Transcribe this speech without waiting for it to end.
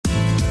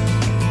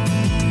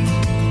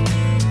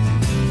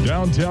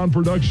Downtown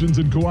Productions,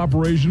 in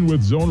cooperation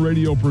with Zone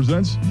Radio,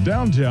 presents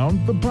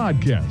Downtown, the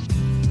podcast.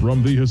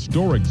 From the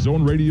historic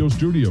Zone Radio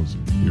studios,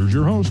 here's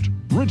your host,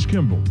 Rich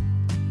Kimball.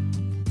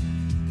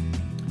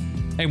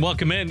 Hey,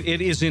 welcome in. It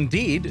is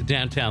indeed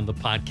Downtown, the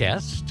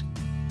podcast,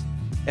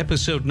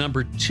 episode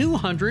number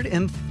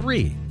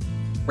 203.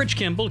 Rich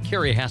Kimball,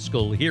 Carrie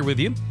Haskell here with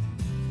you.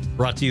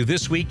 Brought to you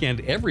this week and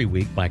every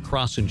week by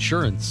Cross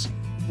Insurance,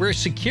 where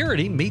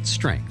security meets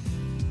strength.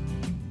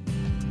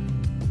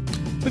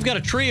 We've got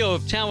a trio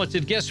of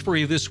talented guests for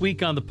you this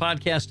week on the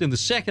podcast. In the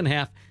second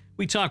half,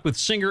 we talk with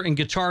singer and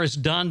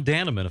guitarist Don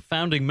Daneman, a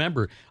founding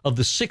member of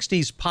the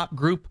 60s pop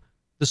group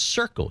The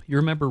Circle. You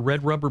remember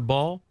Red Rubber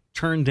Ball,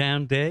 Turn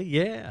Down Day?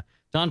 Yeah.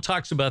 Don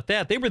talks about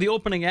that. They were the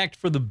opening act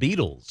for the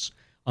Beatles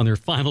on their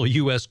final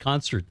U.S.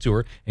 concert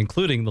tour,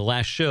 including the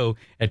last show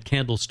at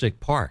Candlestick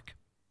Park.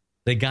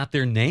 They got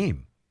their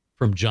name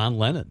from John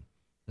Lennon,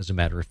 as a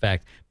matter of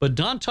fact. But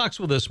Don talks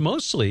with us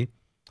mostly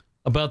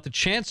about the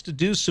chance to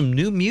do some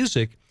new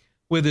music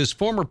with his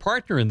former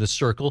partner in The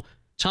Circle,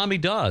 Tommy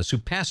Dawes, who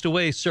passed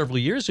away several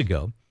years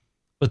ago.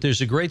 But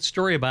there's a great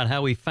story about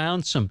how he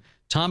found some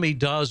Tommy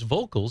Dawes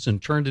vocals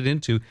and turned it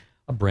into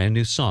a brand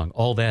new song.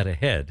 All that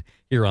ahead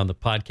here on the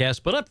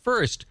podcast. But up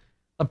first,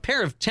 a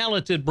pair of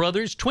talented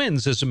brothers,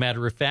 twins, as a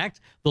matter of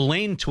fact, the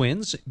Lane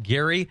twins,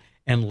 Gary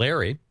and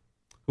Larry,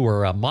 who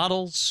are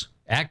models,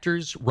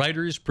 actors,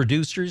 writers,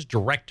 producers,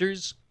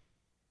 directors,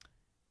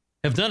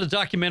 have done a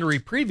documentary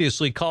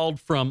previously called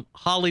From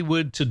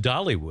Hollywood to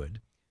Dollywood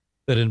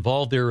that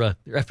involved their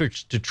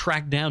efforts to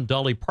track down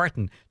Dolly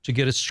Parton to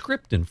get a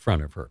script in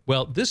front of her.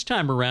 Well, this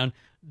time around,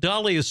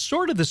 Dolly is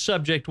sort of the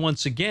subject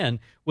once again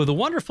with a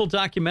wonderful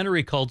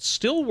documentary called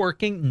Still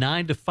Working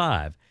 9 to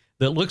 5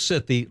 that looks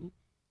at the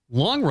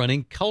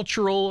long-running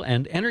cultural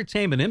and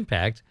entertainment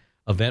impact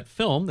of that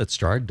film that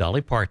starred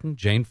Dolly Parton,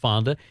 Jane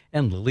Fonda,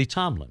 and Lily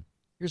Tomlin.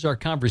 Here's our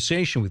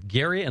conversation with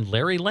Gary and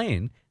Larry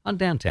Lane on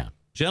Downtown.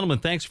 Gentlemen,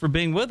 thanks for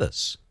being with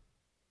us.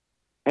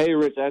 Hey,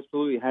 Rich,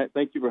 absolutely.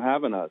 Thank you for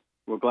having us.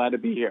 We're glad to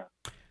be here.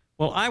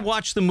 Well, I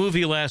watched the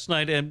movie last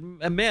night, and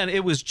man,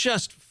 it was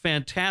just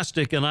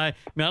fantastic. And I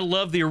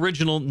love the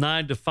original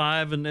 9 to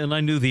 5, and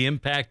I knew the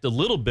impact a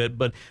little bit,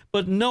 but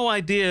no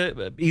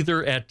idea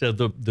either at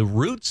the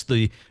roots,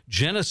 the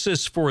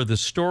genesis for the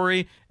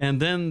story,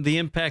 and then the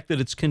impact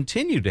that it's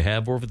continued to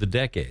have over the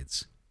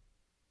decades.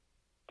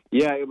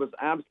 Yeah, it was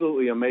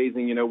absolutely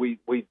amazing. You know, we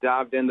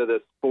dived into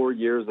this 4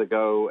 years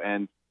ago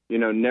and, you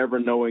know, never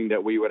knowing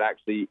that we would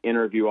actually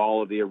interview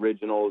all of the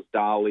originals,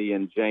 Dolly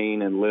and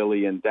Jane and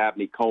Lily and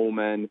Dabney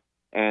Coleman.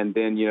 And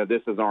then, you know,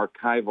 this is an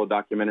archival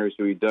documentary,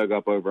 so we dug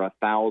up over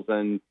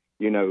 1,000,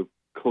 you know,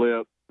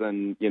 clips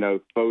and, you know,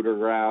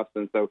 photographs.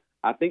 And so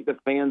I think the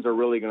fans are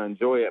really going to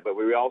enjoy it, but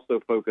we also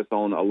focus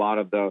on a lot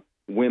of the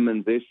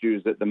women's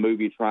issues that the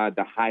movie tried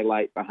to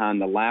highlight behind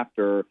the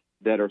laughter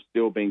that are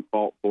still being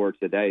fought for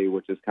today,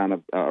 which is kind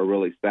of a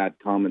really sad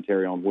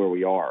commentary on where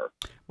we are.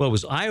 Well, it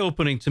was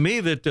eye-opening to me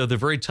that the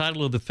very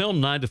title of the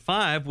film, 9 to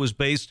 5, was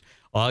based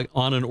on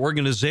an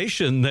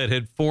organization that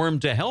had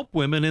formed to help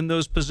women in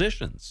those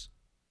positions.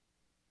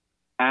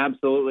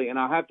 Absolutely. And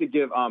I have to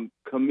give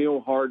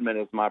Camille Hardman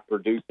as my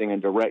producing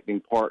and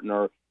directing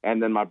partner,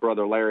 and then my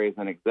brother Larry is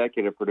an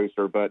executive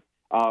producer. But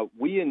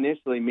we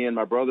initially, me and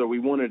my brother, we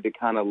wanted to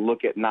kind of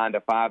look at 9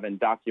 to 5 and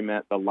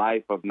document the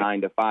life of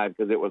 9 to 5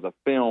 because it was a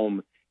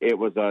film, it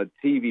was a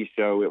TV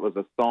show, it was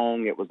a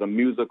song, it was a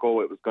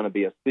musical, it was going to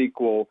be a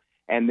sequel.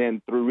 And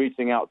then through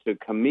reaching out to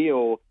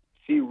Camille,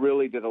 she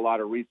really did a lot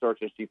of research,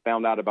 and she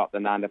found out about the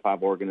 9 to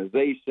 5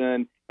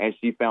 organization, and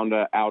she found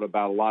out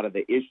about a lot of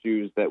the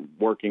issues that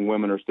working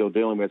women are still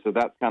dealing with. So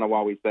that's kind of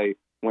why we say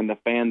when the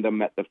fandom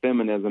met the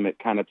feminism, it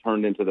kind of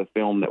turned into the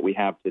film that we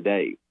have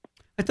today.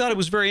 I thought it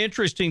was very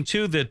interesting,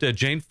 too, that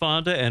Jane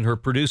Fonda and her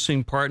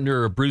producing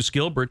partner, Bruce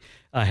Gilbert,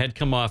 had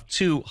come off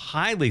two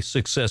highly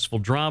successful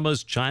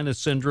dramas, China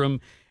Syndrome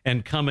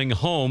and Coming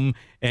Home,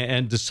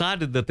 and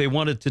decided that they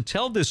wanted to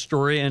tell this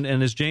story. And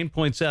as Jane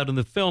points out in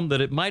the film, that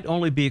it might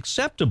only be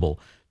acceptable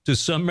to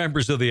some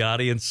members of the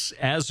audience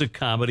as a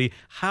comedy.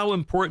 How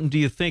important do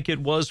you think it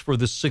was for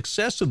the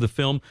success of the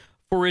film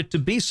for it to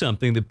be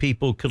something that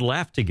people could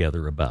laugh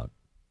together about?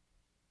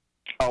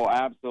 Oh,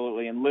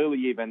 absolutely. And Lily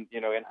even, you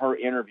know, in her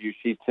interview,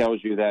 she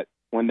tells you that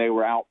when they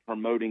were out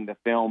promoting the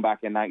film back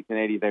in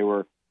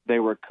 1980, they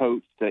were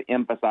coached to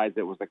emphasize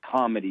it was a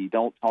comedy.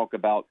 Don't talk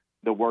about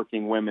the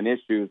working women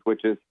issues,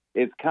 which is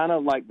it's kind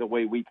of like the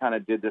way we kind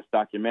of did this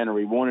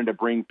documentary. We wanted to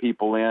bring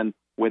people in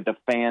with the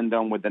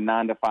fandom, with the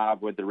 9 to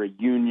 5, with the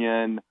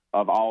reunion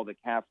of all the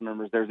cast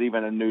members. There's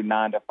even a new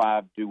 9 to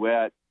 5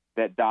 duet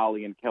that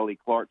Dolly and Kelly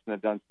Clarkson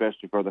have done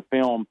especially for the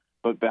film.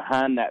 But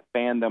behind that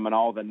fandom and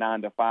all the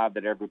 9 to 5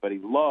 that everybody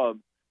loves,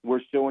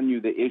 we're showing you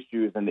the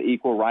issues, and the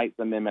Equal Rights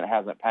Amendment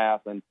hasn't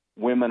passed, and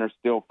women are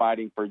still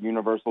fighting for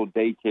universal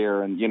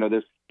daycare. And, you know,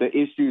 the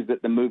issues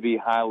that the movie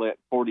highlighted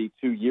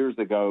 42 years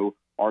ago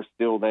are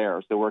still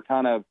there. So we're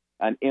kind of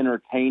an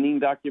entertaining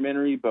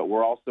documentary, but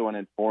we're also an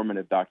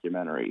informative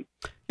documentary.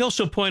 You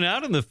also point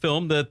out in the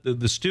film that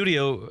the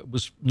studio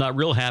was not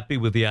real happy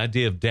with the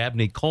idea of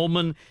Dabney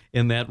Coleman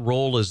in that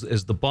role as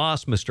the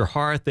boss, Mr.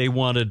 Harth. They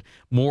wanted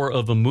more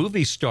of a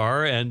movie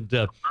star, and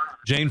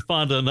Jane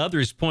Fonda and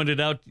others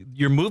pointed out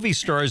your movie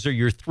stars are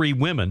your three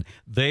women.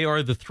 They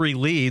are the three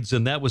leads,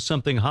 and that was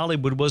something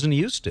Hollywood wasn't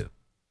used to.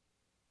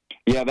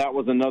 Yeah, that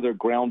was another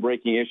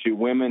groundbreaking issue.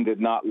 Women did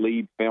not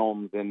lead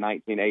films in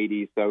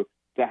 1980, so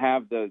to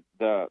have the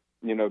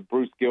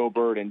Bruce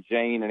Gilbert and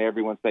Jane and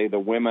everyone say the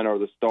women are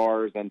the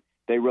stars, and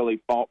they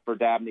really fought for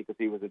Dabney because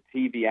he was a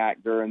TV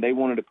actor, and they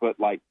wanted to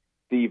put like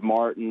Steve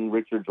Martin,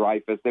 Richard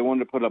Dreyfuss. They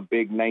wanted to put a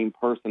big name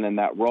person in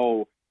that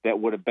role that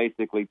would have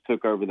basically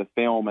took over the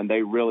film, and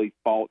they really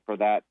fought for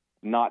that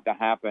not to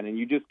happen. And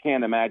you just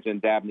can't imagine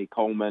Dabney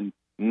Coleman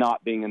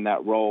not being in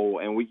that role.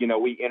 And we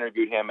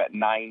interviewed him at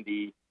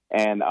 90,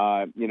 and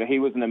he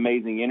was an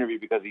amazing interview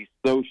because he's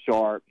so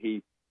sharp.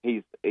 He's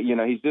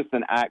just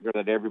an actor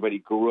that everybody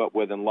grew up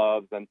with and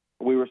loves. And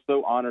we were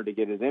so honored to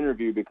get his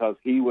interview because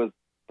he was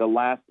the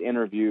last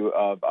interview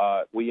of,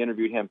 we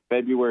interviewed him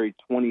February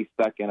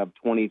 22nd of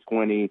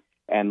 2020.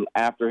 And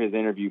after his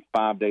interview,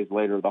 5 days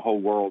later, the whole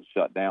world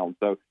shut down.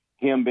 So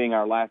him being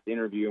our last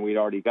interview, and we'd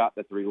already got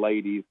the three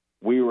ladies,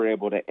 we were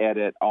able to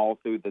edit all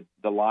through the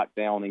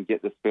lockdown and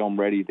get this film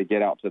ready to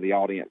get out to the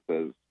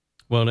audiences.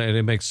 Well, and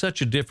it makes such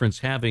a difference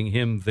having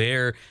him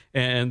there.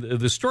 And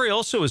the story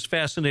also is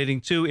fascinating,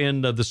 too,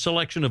 in the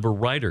selection of a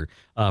writer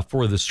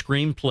for the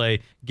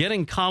screenplay.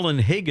 Getting Colin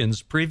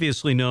Higgins,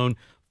 previously known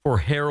for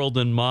Harold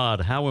and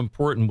Maude, how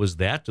important was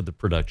that to the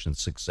production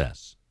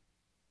success?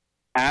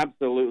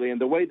 Absolutely. And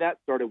the way that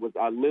started was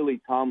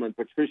Lily Tomlin.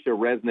 Patricia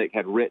Resnick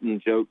had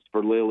written jokes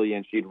for Lily,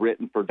 and she'd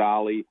written for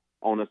Dolly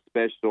on a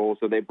special.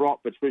 So they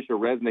brought Patricia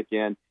Resnick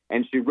in,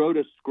 and she wrote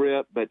a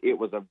script, but it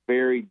was a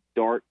very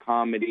dark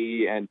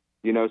comedy. And,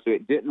 so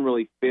it didn't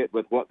really fit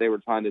with what they were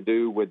trying to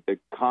do with the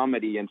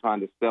comedy and trying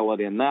to sell it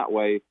in that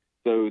way.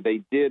 So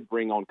they did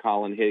bring on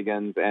Colin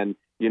Higgins, and,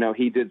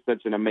 he did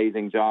such an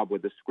amazing job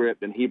with the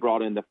script, and he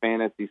brought in the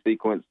fantasy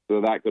sequence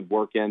so that could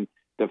work in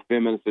the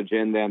feminist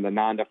agenda and the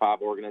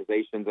 9-to-5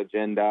 organization's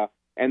agenda.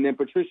 And then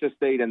Patricia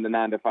stayed in the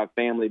 9-to-5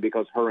 family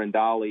because her and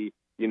Dolly,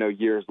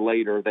 years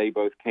later, they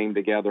both came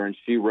together, and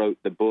she wrote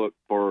the book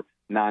for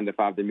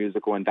 9-to-5, the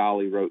musical, and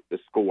Dolly wrote the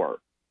score.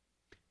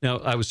 Now,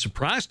 I was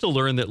surprised to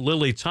learn that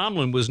Lily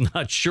Tomlin was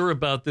not sure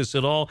about this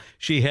at all.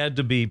 She had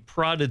to be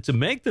prodded to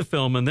make the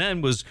film and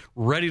then was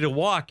ready to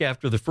walk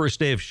after the first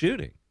day of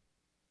shooting.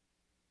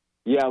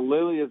 Yeah,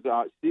 Lily is,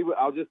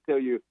 I'll just tell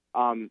you,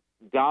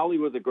 Dolly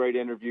was a great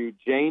interview.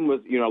 Jane was,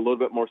 a little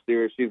bit more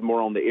serious. She's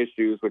more on the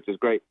issues, which is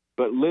great.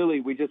 But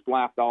Lily, we just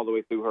laughed all the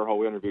way through her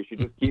whole interview. She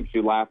just keeps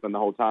you laughing the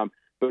whole time.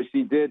 But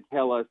she did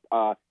tell us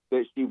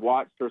that she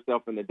watched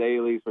herself in the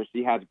dailies where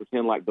she had to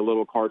pretend like the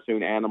little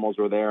cartoon animals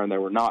were there and they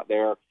were not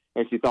there.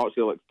 And she thought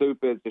she looked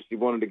stupid, so she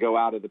wanted to go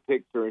out of the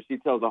picture. And she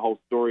tells a whole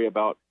story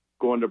about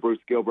going to Bruce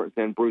Gilbert and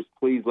saying, Bruce,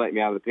 please let me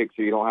out of the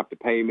picture. You don't have to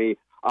pay me.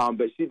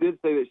 But she did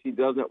say that she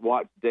doesn't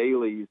watch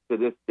dailies to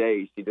this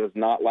day. She does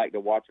not like to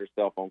watch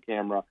herself on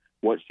camera,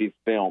 what she's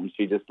filmed.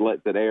 She just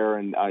lets it air,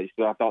 and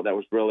so I thought that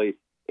was really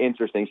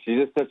interesting. She's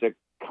just such a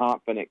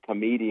confident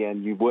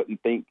comedian. You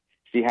wouldn't think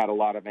she had a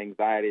lot of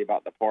anxiety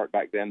about the part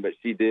back then, but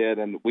she did,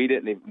 and we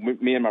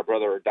didn't. Me and my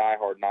brother are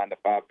diehard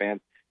 9-to-5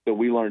 fans, so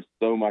we learned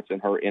so much in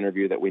her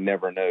interview that we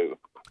never knew.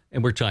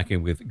 And we're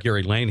talking with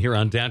Gary Lane here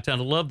on Downtown.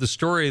 I love the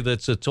story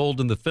that's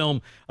told in the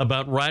film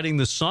about writing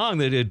the song.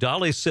 That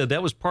Dolly said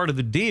that was part of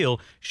the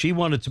deal. She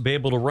wanted to be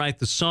able to write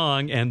the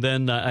song, and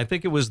then I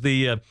think it was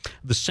the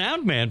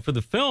sound man for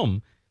the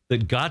film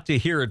that got to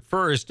hear it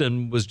first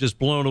and was just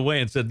blown away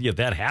and said, yeah,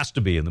 that has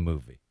to be in the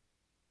movie.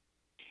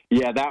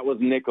 Yeah, that was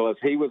Nicholas.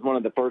 He was one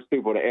of the first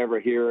people to ever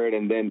hear it,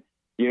 and then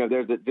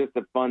there's just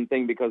a fun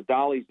thing because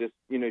Dolly's just,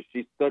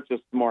 she's such a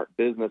smart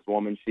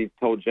businesswoman. She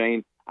told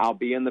Jane, I'll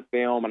be in the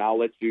film and I'll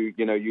let you,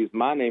 use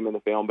my name in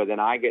the film, but then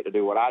I get to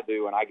do what I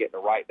do and I get to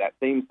write that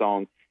theme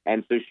song.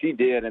 And so she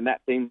did. And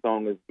that theme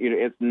song is,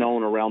 it's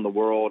known around the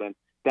world. And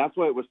that's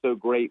why it was so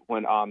great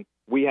when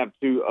we have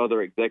two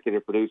other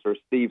executive producers,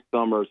 Steve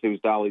Summers,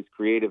 who's Dolly's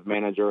creative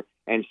manager,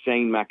 and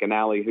Shane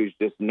McAnally, who's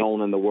just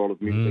known in the world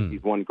of music.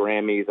 He's won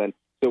Grammys. And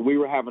so we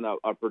were having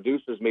a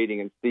producers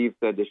meeting, and Steve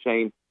said to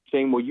Shane,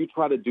 will you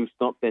try to do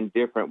something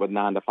different with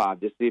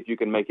 9-to-5? Just see if you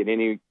can make it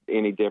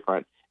any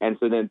different. And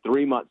so then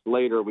 3 months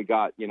later, we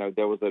got,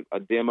 there was a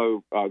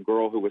demo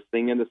girl who was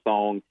singing the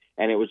song,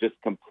 and it was just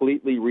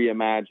completely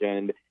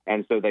reimagined.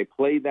 And so they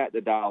played that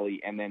to Dolly,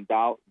 and then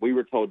we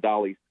were told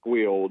Dolly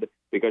squealed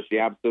because she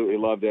absolutely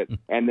loved it.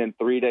 And then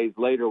 3 days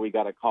later, we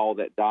got a call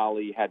that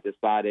Dolly had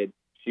decided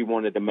she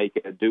wanted to make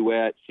it a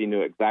duet. She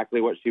knew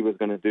exactly what she was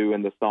going to do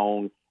in the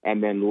song.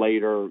 And then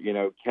later,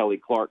 Kelly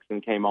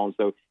Clarkson came on.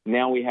 So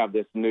now we have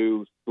this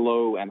new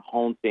slow and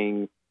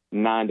haunting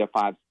 9 to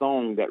 5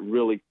 song that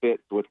really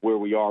fits with where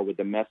we are with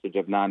the message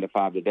of 9 to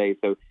 5 today.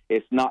 So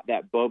it's not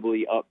that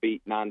bubbly,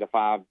 upbeat 9 to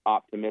 5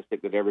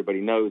 optimistic that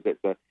everybody knows.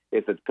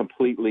 It's a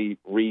completely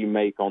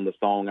remake on the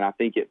song, and I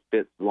think it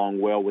fits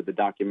along well with the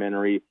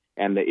documentary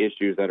and the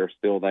issues that are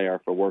still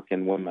there for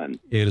working women.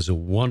 It is a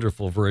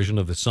wonderful version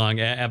of the song,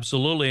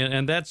 absolutely,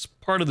 and that's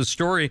part of the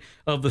story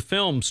of the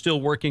film, Still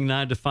Working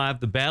 9 to 5,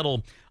 the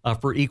battle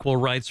for equal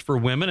rights for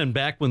women. And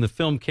back when the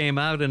film came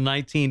out in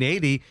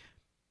 1980,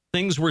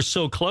 things were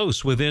so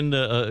close within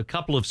a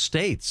couple of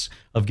states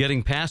of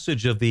getting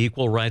passage of the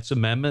Equal Rights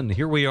Amendment. And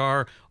here we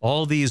are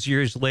all these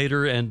years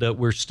later, and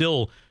we're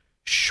still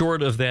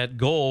short of that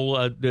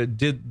goal.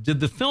 Did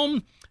the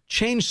film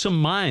change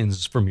some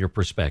minds from your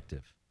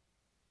perspective?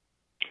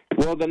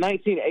 Well, the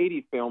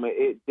 1980 film,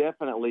 it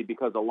definitely,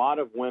 because a lot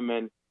of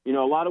women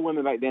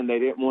back then, they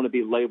didn't want to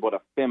be labeled a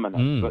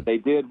feminist, but they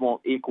did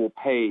want equal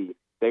pay.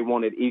 They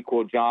wanted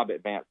equal job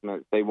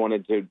advancements. They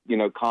wanted to,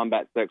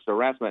 combat sexual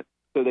harassment.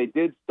 So they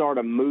did start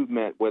a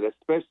movement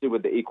especially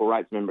with the Equal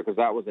Rights Amendment, because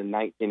that was in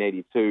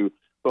 1982.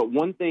 But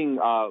one thing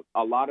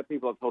a lot of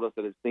people have told us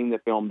that have seen the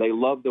film, they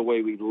love the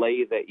way we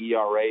lay the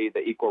ERA,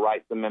 the Equal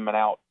Rights Amendment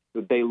out.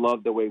 They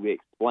love the way we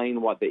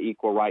explain what the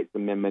Equal Rights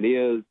Amendment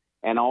is,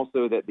 and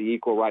also that the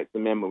Equal Rights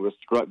Amendment was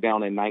struck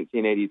down in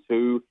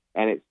 1982,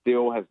 and it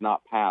still has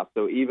not passed.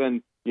 So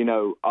even,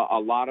 a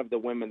lot of the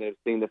women that have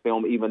seen the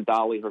film, even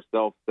Dolly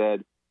herself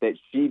said that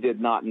she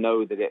did not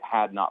know that it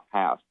had not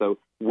passed. So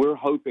we're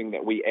hoping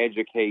that we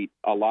educate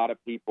a lot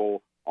of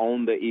people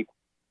on the Equal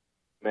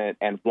Amendment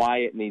and why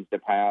it needs to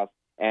pass.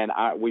 And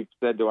we've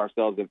said to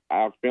ourselves, if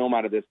our film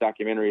out of this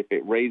documentary, if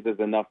it raises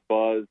enough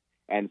buzz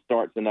and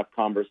starts enough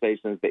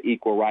conversations, the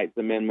Equal Rights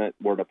Amendment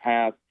were to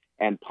pass,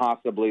 and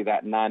possibly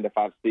that 9 to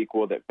 5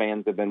 sequel that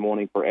fans have been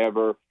wanting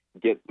forever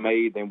gets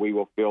made, then we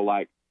will feel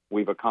like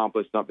we've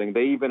accomplished something.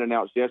 They even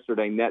announced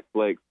yesterday,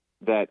 Netflix,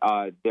 that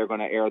they're going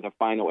to air the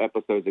final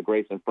episodes of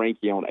Grace and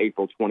Frankie on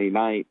April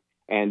 29th,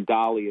 and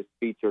Dolly is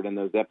featured in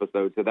those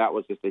episodes. So that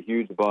was just a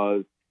huge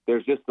buzz.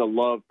 There's just the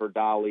love for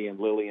Dolly and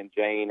Lily and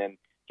Jane, and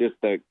just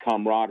the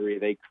camaraderie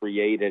they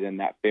created in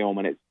that film,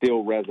 and it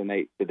still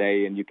resonates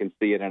today, and you can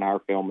see it in our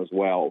film as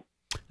well.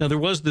 Now, there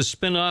was the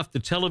spin-off, the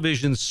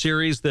television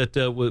series that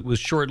was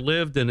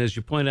short-lived, and as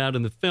you point out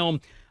in the film,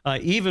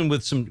 even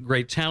with some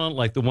great talent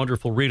like the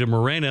wonderful Rita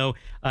Moreno,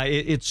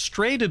 it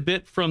strayed a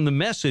bit from the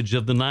message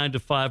of the 9 to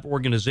 5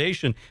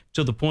 organization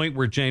to the point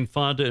where Jane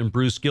Fonda and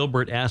Bruce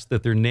Gilbert asked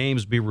that their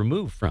names be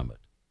removed from it.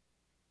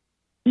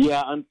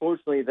 Yeah,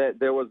 unfortunately,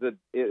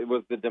 it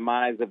was the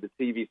demise of the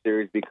TV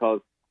series, because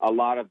a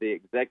lot of the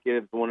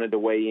executives wanted to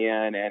weigh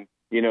in, and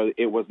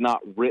it was not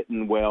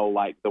written well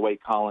like the way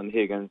Colin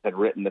Higgins had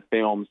written the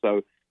film.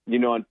 So,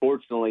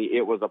 unfortunately,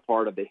 it was a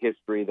part of the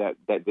history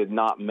that did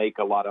not make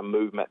a lot of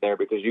movement there,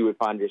 because you would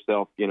find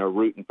yourself,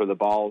 rooting for the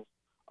balls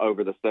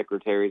over the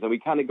secretaries. And we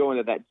kind of go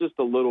into that just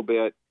a little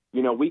bit.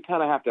 We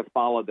kind of have to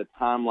follow the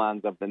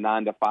timelines of the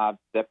 9 to 5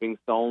 stepping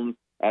stones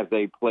as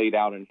they played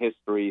out in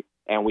history,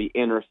 and we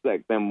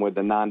intersect them with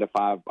the 9 to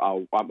 5,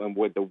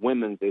 with the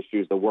women's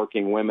issues, the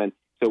working women.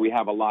 So we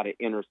have a lot of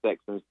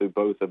intersections through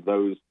both of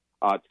those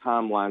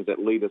timelines that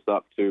lead us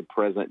up to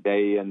present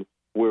day and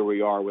where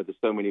we are with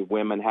so many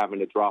women having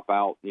to drop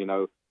out,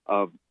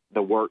 of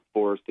the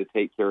workforce to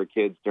take care of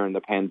kids during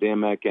the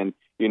pandemic. And,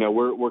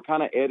 we're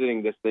kind of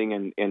editing this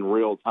thing in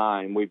real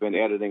time. We've been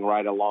editing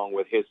right along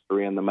with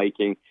history in the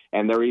making.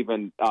 And they're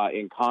even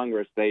in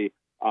Congress,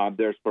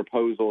 there's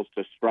proposals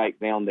to strike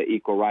down the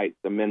Equal Rights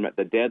Amendment,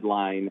 the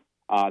deadline,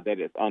 that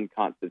it's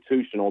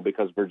unconstitutional,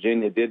 because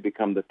Virginia did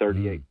become the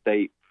 38th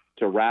state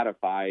to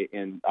ratify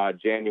in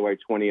January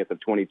 20th of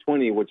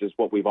 2020, which is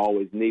what we've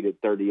always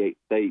needed, 38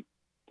 states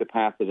to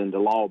pass it into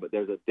law. But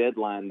there's a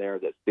deadline there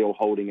that's still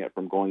holding it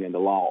from going into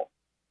law.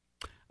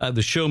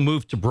 The show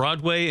moved to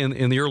Broadway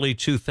in the early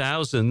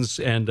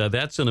 2000s, and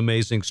that's an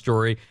amazing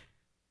story.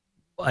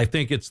 I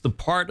think it's the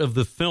part of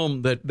the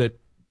film that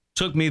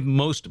took me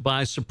most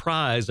by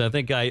surprise. I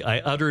think I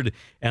uttered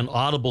an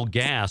audible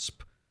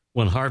gasp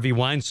when Harvey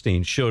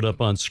Weinstein showed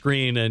up on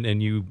screen,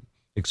 and you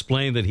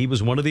explained that he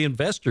was one of the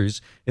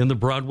investors in the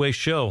Broadway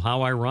show.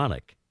 How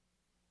ironic.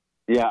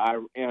 Yeah,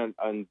 I'm an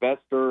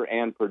investor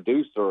and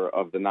producer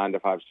of the 9 to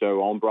 5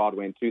 show on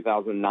Broadway in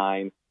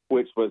 2009,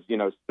 which was,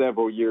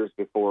 several years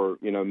before,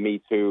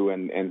 Me Too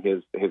and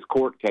his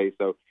court case.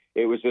 So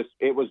it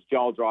was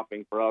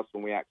jaw-dropping for us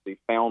when we actually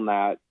found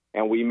that,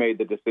 and we made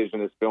the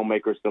decision as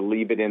filmmakers to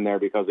leave it in there,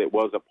 because it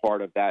was a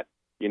part of that,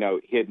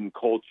 hidden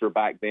culture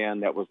back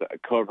then that was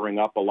covering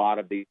up a lot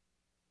of these.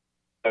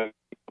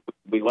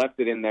 We left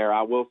it in there.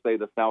 I will say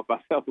the South by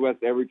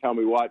Southwest, every time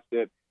we watched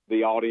it,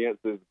 the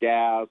audiences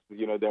gasped.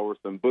 There were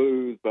some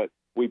boos, but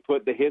we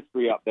put the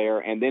history up there.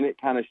 And then it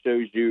kind of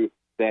shows you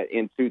that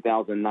in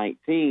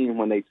 2019,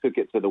 when they took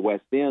it to the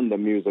West End, the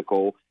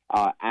musical,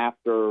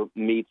 after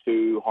Me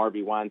Too,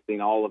 Harvey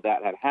Weinstein, all of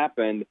that had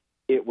happened,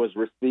 it was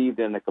received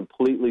in a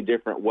completely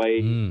different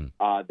way.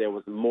 There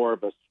was more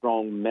of a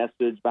strong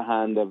message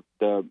behind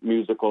the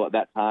musical at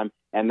that time,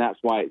 and that's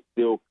why it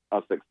still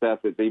a success.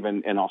 It's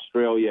even in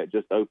Australia. It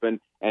just opened.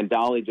 And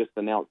Dolly just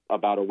announced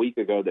about a week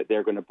ago that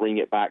they're going to bring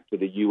it back to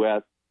the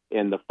U.S.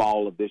 in the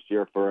fall of this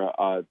year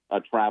for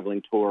a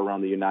traveling tour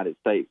around the United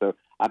States. So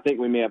I think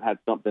we may have had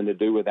something to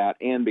do with that,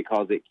 and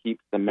because it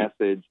keeps the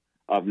message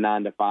of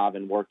 9 to 5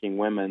 and working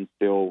women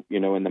still,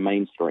 in the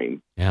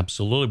mainstream.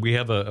 Absolutely. We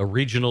have a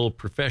regional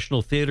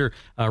professional theater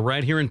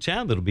right here in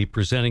town that'll be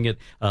presenting it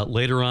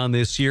later on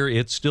this year.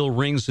 It still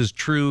rings as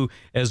true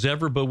as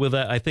ever, but with,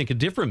 I think, a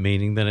different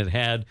meaning than it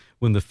had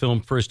when the film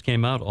first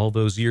came out all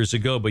those years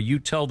ago. But you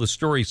tell the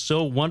story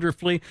so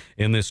wonderfully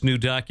in this new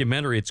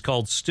documentary. It's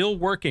called Still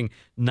Working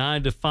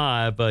 9 to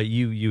 5.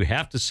 You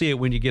have to see it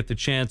when you get the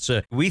chance.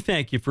 We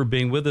thank you for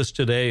being with us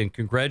today, and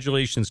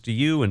congratulations to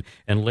you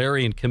and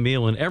Larry and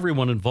Camille and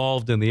everyone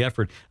involved in the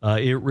effort.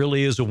 It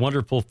really is a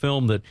wonderful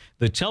film that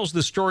tells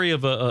the story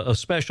of a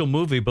special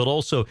movie, but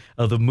also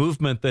the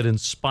movement that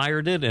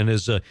inspired it and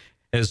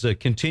has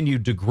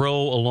continued to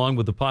grow along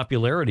with the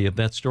popularity of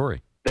that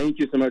story. Thank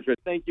you so much, Rich.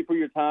 Thank you for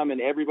your time, and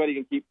everybody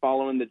can keep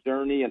following the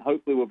journey, and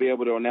hopefully we'll be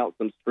able to announce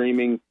some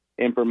streaming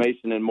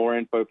information and more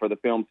info for the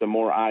film so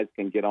more eyes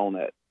can get on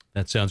it.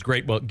 That sounds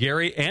great. Well,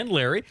 Gary and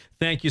Larry,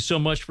 thank you so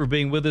much for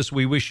being with us.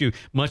 We wish you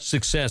much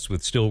success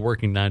with Still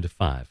Working 9 to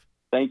 5.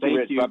 Thank you,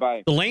 Rich.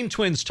 Bye-bye. The Lane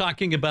Twins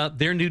talking about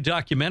their new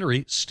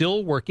documentary,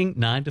 Still Working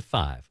 9 to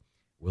 5.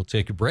 We'll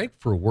take a break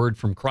for a word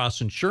from Cross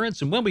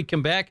Insurance, and when we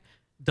come back,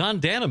 Don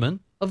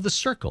Daneman of The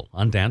Circle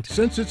on Downtown.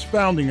 Since its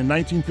founding in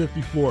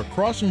 1954,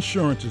 Cross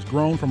Insurance has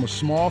grown from a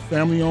small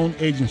family-owned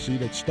agency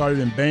that started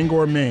in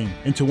Bangor, Maine,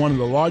 into one of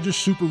the largest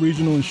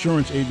super-regional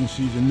insurance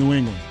agencies in New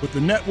England. With the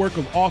network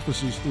of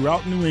offices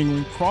throughout New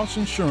England, Cross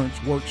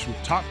Insurance works with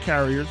top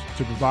carriers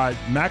to provide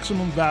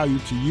maximum value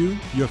to you,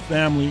 your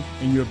family,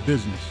 and your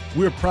business.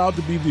 We are proud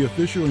to be the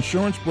official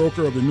insurance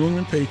broker of the New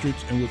England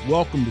Patriots and would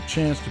welcome the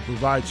chance to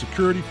provide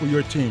security for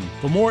your team.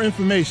 For more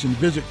information,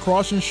 visit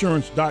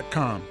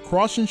crossinsurance.com.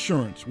 Cross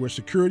Insurance, where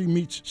security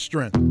meets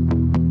strength.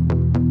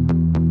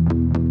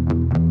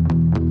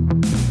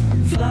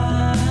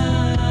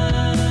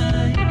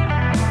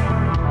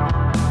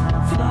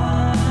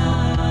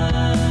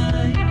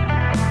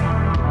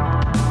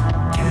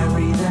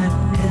 Carry that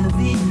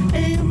heavy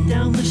and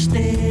down the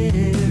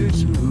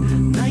stairs.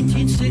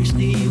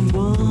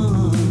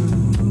 1961.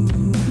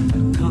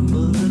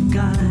 Couple of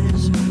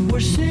guys were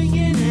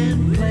singing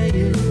and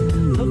playing.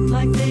 Looked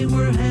like they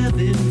were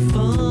having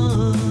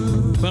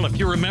fun. Well, if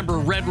you remember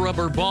Red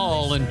Rubber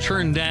Ball and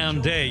Turn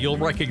Down Day, you'll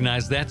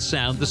recognize that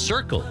sound, The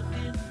Circle,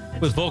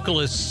 with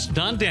vocalists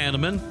Don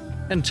Daneman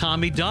and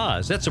Tommy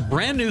Dawes. That's a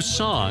brand new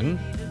song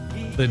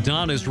that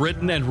Don has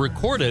written and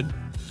recorded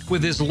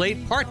with his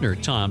late partner,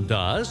 Tom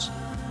Dawes.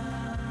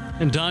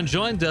 And Don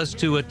joined us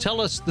to tell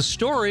us the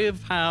story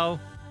of how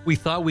We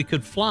Thought We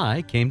Could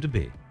Fly came to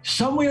be.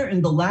 Somewhere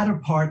in the latter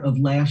part of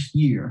last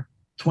year,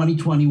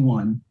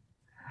 2021,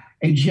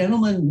 a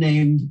gentleman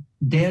named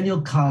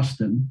Daniel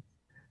Costin,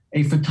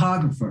 a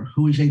photographer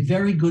who is a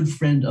very good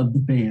friend of the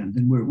band,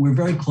 and we're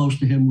very close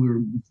to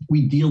him.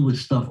 We deal with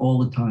stuff all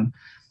the time.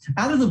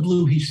 Out of the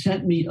blue, he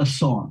sent me a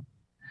song,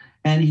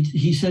 and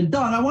he said,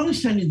 "Don, I want to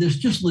send you this.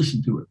 Just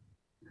listen to it."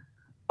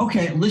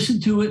 Okay, listen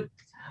to it.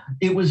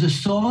 It was a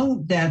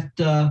song that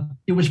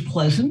it was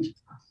pleasant.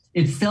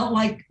 It felt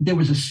like there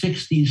was a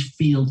 60s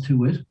feel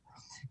to it.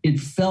 It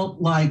felt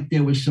like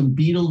there was some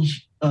Beatles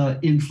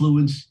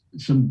influence,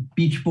 some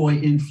Beach Boy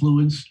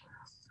influence.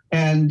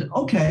 And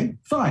okay,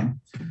 fine.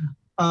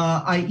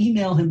 I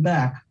email him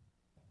back.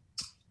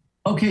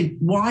 Okay,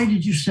 why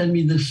did you send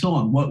me this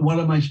song? What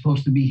am I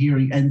supposed to be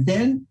hearing? And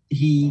then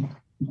he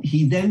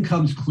then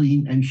comes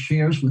clean and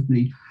shares with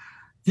me.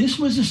 This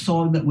was a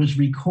song that was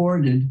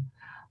recorded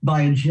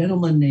by a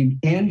gentleman named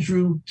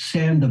Andrew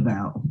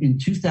Sandoval in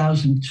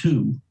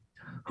 2002,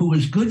 who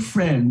was good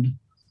friend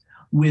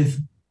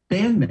with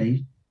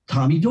bandmate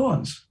Tommy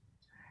Dawes.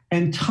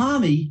 And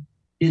Tommy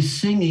is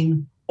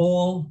singing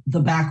all the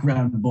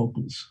background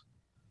vocals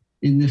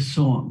in this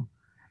song.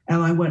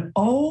 And I went,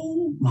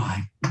 oh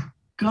my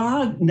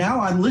God, now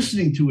I'm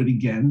listening to it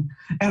again.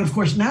 And of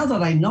course, now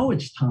that I know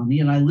it's Tommy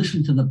and I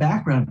listen to the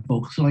background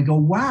vocals, and I go,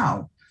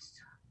 wow,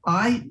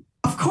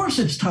 of course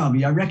it's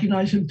Tommy. I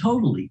recognize him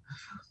totally.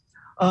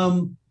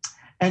 And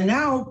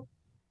now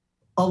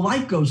a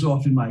light goes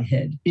off in my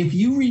head. If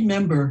you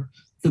remember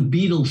the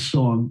Beatles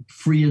song,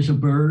 Free as a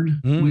Bird,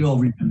 we all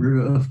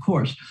remember, of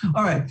course.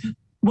 All right.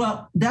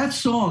 Well, that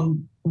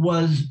song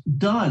was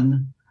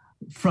done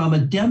from a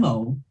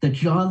demo that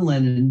John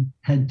Lennon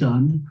had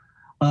done.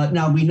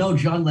 Now, we know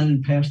John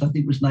Lennon passed, I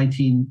think it was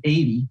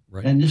 1980,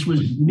 right. And this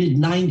was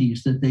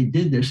mid-90s that they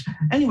did this.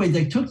 Anyway,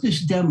 they took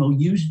this demo,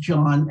 used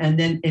John, and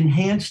then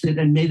enhanced it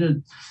and made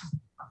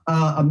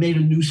a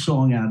new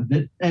song out of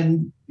it,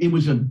 and it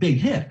was a big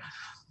hit.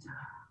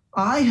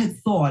 I had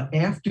thought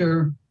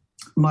after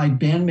my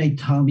bandmate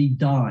Tommy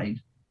died,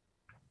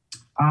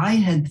 I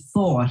had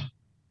thought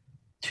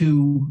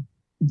to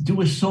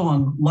do a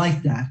song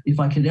like that, if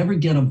I could ever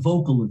get a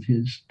vocal of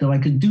his that I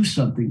could do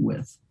something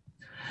with.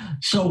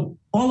 So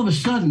all of a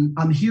sudden,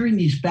 I'm hearing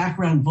these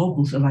background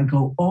vocals and I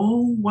go,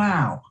 oh,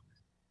 wow.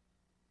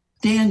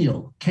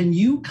 Daniel, can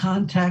you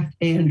contact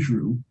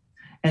Andrew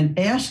and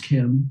ask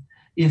him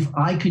if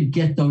I could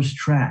get those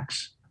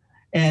tracks?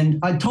 And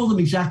I told him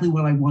exactly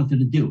what I wanted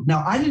to do.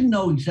 Now, I didn't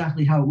know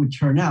exactly how it would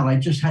turn out. I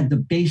just had the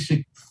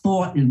basic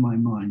thought in my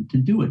mind to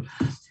do it.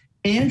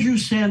 Andrew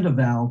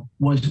Sandoval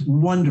was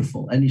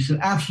wonderful. And he said,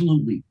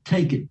 absolutely,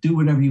 take it, do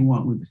whatever you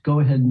want with it.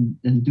 Go ahead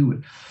and do it.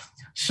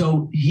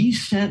 So he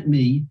sent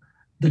me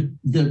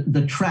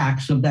the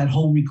tracks of that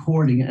whole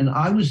recording, and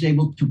I was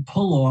able to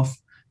pull off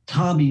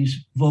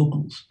Tommy's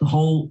vocals,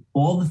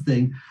 all the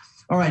thing.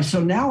 All right,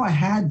 so now I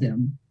had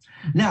them.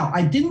 Now,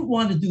 I didn't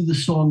want to do the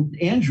song,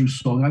 Andrew's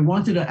song. I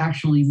wanted to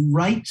actually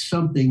write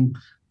something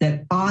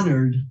that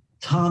honored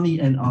Tommy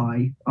and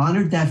I,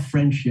 honored that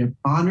friendship,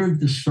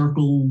 honored the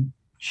circle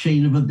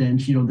chain of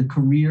events, the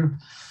career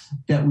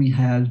that we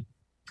had.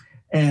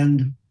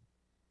 And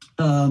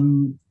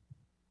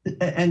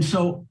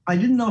so I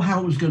didn't know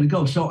how it was going to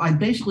go. So I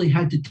basically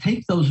had to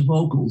take those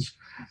vocals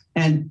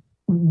and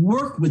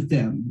work with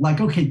them. Like,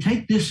 okay,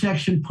 take this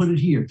section, put it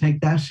here.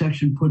 Take that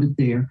section, put it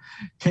there.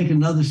 Take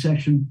another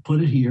section,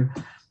 put it here.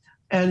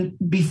 And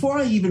before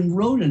I even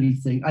wrote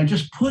anything, I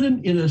just put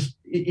them in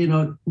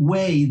a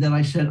way that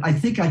I said, I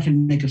think I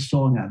can make a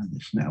song out of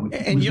this now.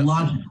 It was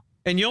logical.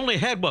 And you only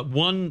had,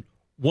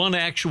 one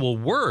actual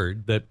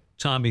word that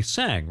Tommy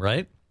sang,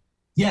 right?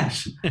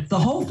 Yes. The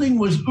whole thing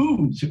was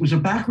ooze. It was a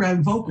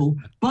background vocal,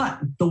 but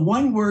the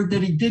one word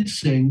that he did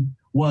sing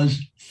was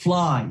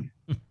fly.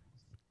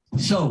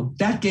 So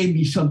that gave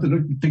me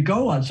something to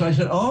go on. So I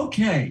said,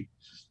 okay,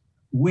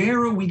 where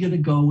are we going to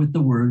go with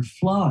the word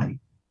fly?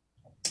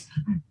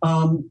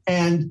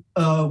 And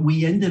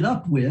we ended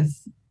up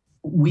with,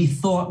 we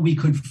thought we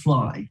could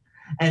fly.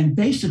 And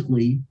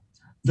basically,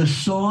 the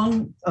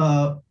song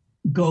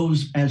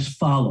goes as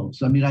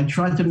follows. I mean, I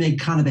tried to make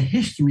kind of a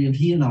history of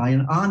he and I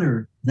and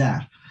honor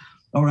that.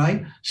 All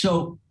right.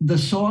 So the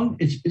song,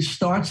 it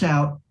starts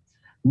out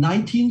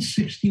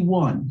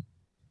 1961.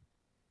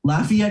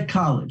 Lafayette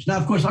College. Now,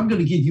 of course, I'm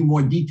going to give you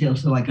more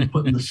details than I can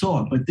put in the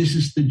song, but this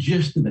is the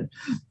gist of it.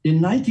 In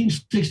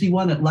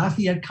 1961 at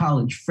Lafayette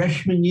College,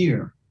 freshman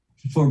year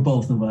for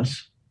both of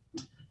us,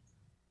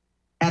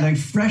 at a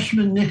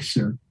freshman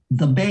mixer,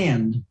 the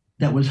band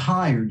that was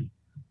hired,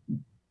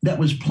 that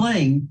was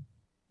playing,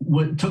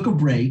 took a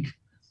break,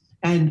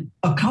 and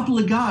a couple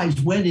of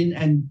guys went in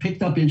and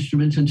picked up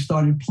instruments and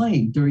started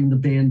playing during the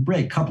band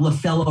break, a couple of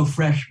fellow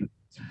freshmen.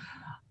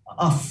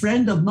 A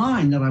friend of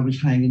mine that I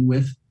was hanging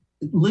with,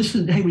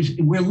 listen, hey,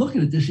 we're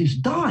looking at this. He's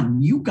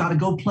Don, you got to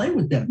go play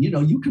with them.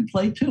 You can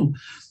play too.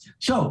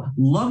 So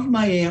loved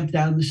my amp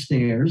down the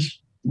stairs,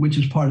 which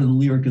is part of the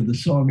lyric of the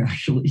song,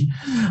 actually.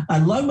 I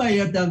love my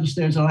amp down the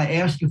stairs, and I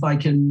asked if I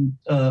can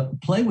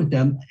play with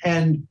them.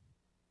 And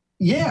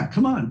yeah,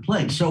 come on,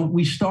 play. So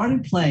we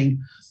started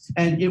playing,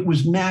 and it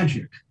was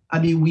magic. I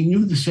mean, we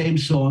knew the same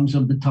songs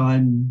of the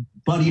time,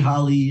 Buddy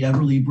Holly,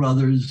 Everly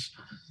Brothers,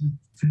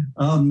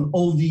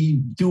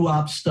 oldie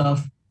doo-wop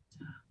stuff.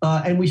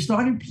 And we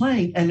started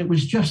playing, and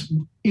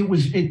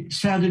it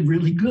sounded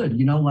really good.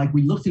 Like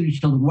we looked at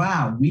each other,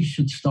 wow, we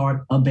should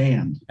start a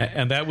band.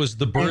 And that was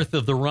the birth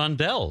of the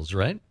Rondells,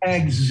 right?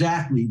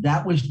 Exactly.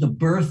 That was the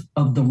birth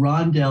of the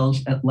Rondells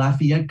at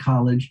Lafayette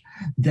College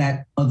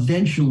that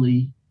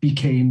eventually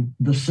became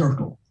the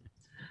Circle.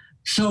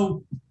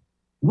 So,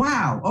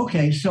 wow.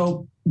 Okay.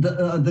 So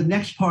the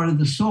next part of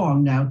the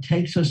song now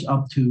takes us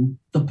up to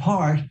the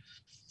part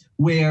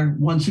where,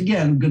 once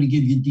again, I'm going to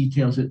give you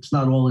details. It's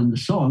not all in the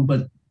song,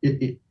 but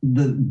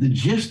the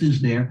gist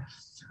is there.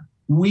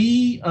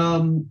 We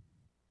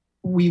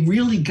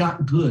really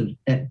got good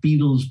at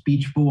Beatles,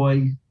 Beach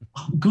Boy,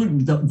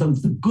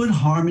 the good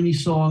harmony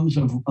songs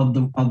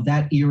of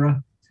that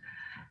era.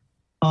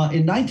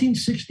 In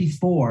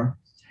 1964,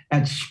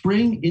 at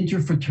Spring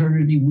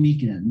Interfraternity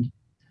Weekend,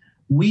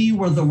 we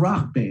were the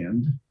rock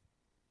band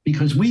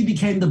because we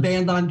became the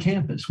band on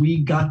campus. The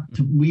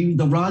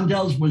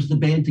Rondells was the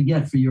band to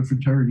get for your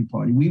fraternity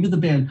party. We were the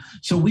band.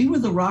 So we were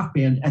the rock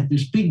band at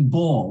this big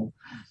ball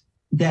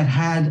that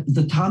had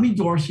the Tommy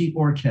Dorsey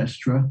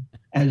Orchestra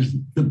as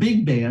the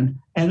big band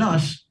and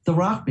us, the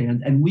rock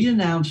band. And we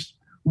announced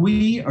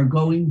we are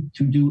going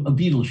to do a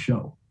Beatles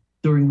show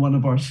during one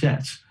of our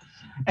sets.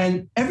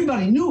 And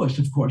everybody knew us,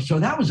 of course. So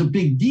that was a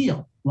big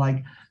deal.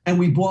 And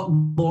we bought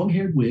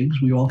long-haired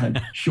wigs. We all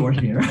had short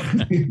hair.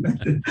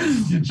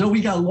 So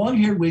we got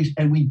long-haired wigs,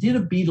 and we did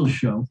a Beatles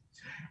show.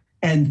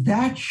 And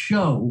that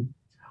show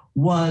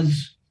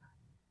was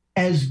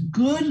as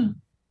good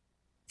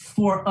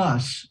for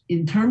us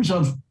in terms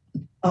of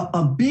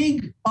a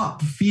big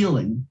up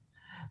feeling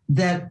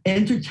that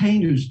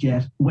entertainers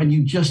get when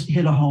you just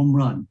hit a home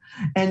run.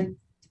 And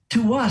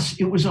to us,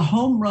 it was a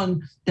home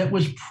run that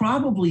was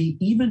probably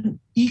even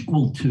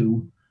equal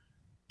to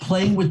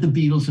playing with the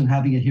Beatles and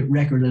having a hit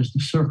record as the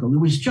Circle. It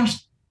was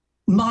just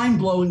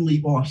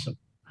mind-blowingly awesome.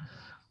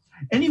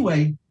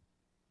 Anyway,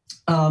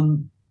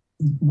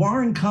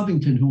 Warren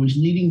Covington, who was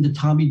leading the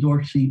Tommy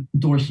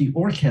Dorsey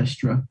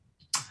Orchestra,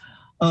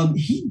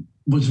 he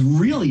was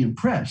really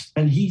impressed.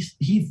 And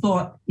he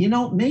thought,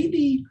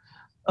 maybe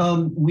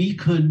we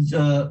could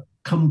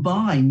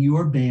combine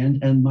your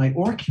band and my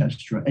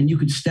orchestra, and you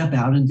could step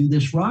out and do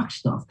this rock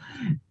stuff.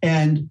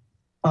 And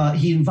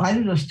he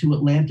invited us to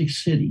Atlantic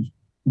City,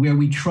 where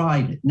we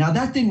tried it. Now,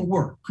 that didn't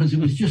work because it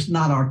was just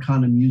not our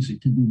kind of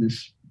music to do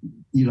this,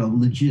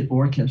 legit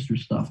orchestra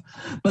stuff.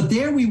 But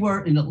there we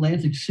were in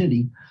Atlantic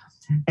City,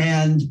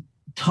 and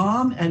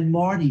Tom and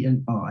Marty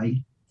and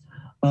I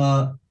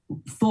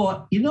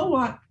thought, you know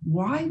what?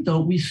 Why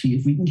don't we see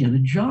if we can get a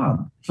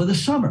job for the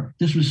summer?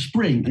 This was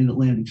spring in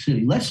Atlantic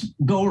City. Let's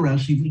go around,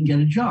 see if we can get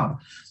a job.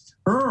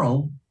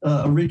 Earl,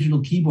 original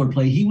keyboard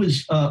player, he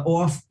was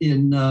off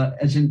in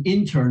as an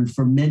intern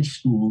for med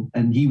school,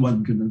 and he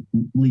wasn't going to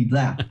leave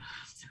that.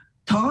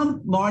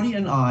 Tom, Marty,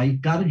 and I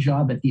got a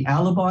job at the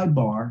Alibi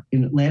Bar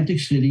in Atlantic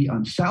City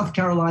on South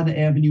Carolina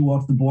Avenue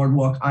off the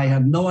boardwalk. I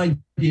have no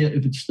idea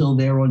if it's still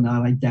there or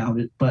not. I doubt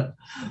it. But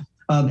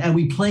and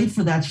we played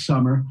for that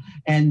summer.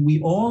 And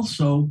we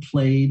also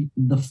played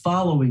the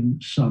following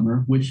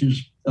summer, which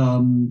is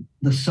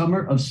the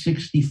summer of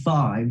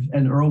 65.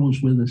 And Earl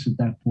was with us at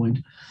that point.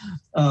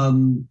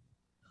 And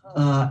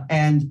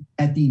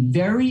at the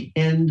very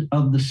end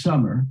of the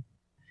summer,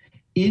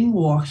 in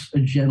walks a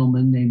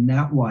gentleman named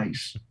Nat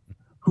Weiss,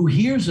 who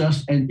hears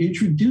us and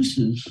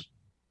introduces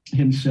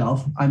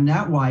himself. I'm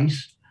Nat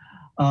Weiss,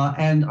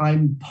 and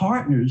I'm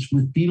partners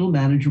with Beatle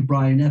manager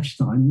Brian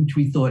Epstein, which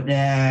we thought,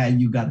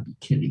 you got to be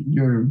kidding.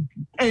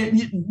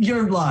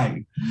 You're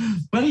lying.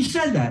 But he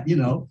said that,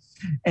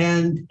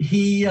 and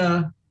he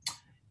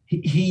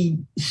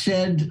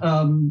said,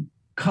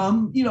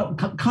 come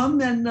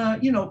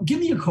and, give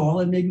me a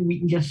call and maybe we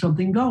can get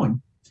something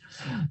going.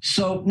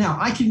 So now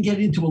I can get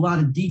into a lot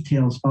of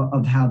details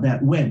of how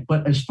that went.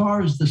 But as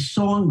far as the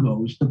song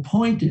goes, the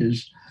point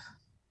is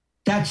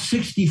that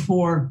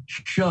 64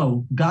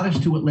 show got us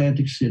to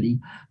Atlantic City,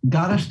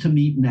 got us to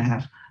meet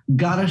Nat,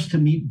 got us to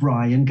meet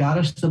Brian, got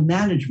us the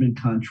management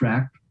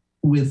contract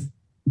with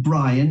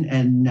Brian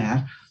and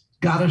Nat,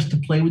 got us to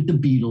play with the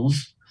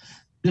Beatles,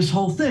 this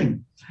whole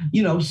thing.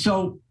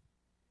 So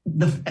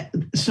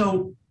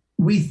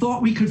we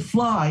thought we could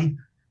fly.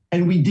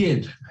 And we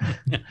did.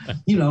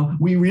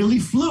 We really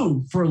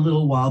flew for a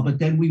little while, but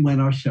then we went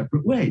our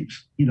separate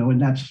ways,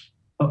 and that's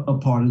a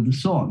part of the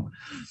song.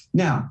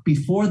 Now,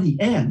 before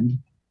the end,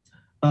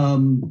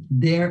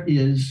 there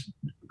is,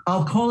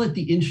 I'll call it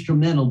the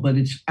instrumental, but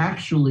it's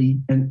actually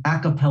an a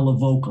cappella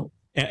vocal.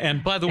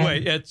 And by the way,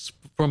 it's,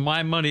 for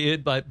my money,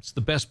 it's the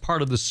best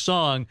part of the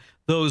song.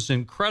 Those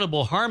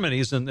incredible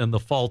harmonies and the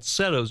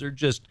falsettos are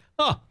just,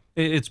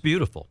 it's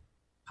beautiful.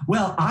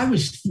 Well, I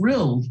was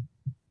thrilled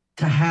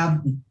to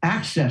have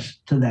access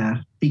to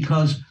that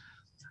because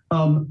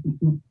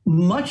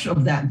much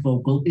of that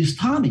vocal is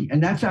Tommy,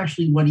 and that's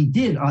actually what he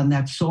did on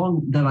that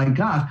song that I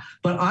got.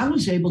 But I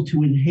was able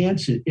to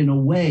enhance it in a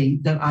way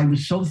that I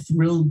was so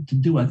thrilled to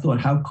do. I thought,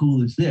 how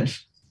cool is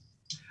this?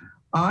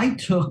 I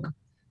took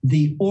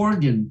the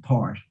organ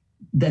part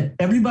that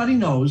everybody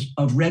knows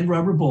of Red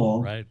Rubber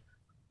Ball. Right.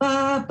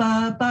 Ba,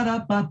 ba, ba, da,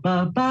 ba,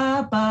 ba,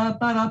 ba, ba,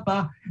 ba, da,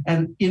 ba.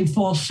 And in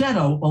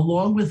falsetto,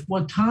 along with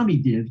what Tommy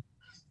did,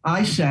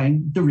 I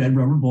sang the Red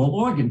Rubber Ball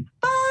organ.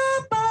 Ba,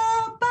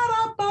 ba, ba,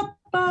 da, ba,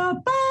 ba,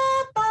 ba,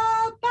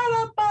 ba,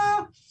 da,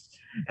 ba.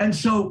 And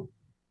so,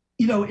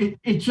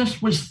 it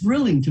just was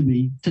thrilling to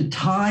me to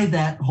tie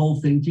that whole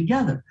thing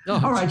together.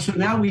 All right, so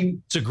now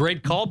it's a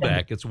great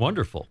callback. It's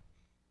wonderful.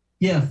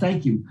 Yeah,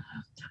 thank you.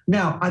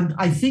 Now,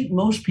 I think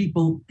most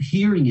people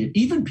hearing it,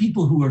 even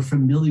people who are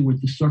familiar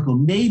with the circle,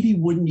 maybe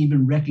wouldn't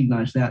even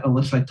recognize that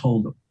unless I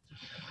told them.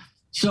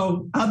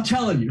 So I'm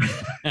telling you,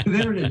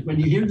 there it is. When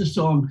you hear the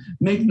song,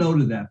 make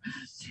note of that.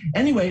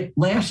 Anyway,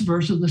 last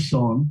verse of the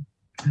song,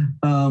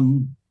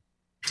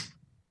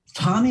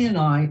 Tommy and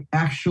I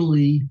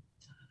actually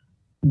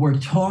were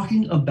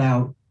talking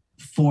about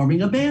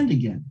forming a band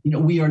again.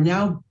 We are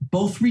now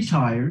both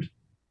retired.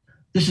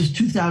 This is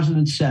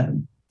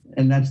 2007,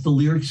 and that's the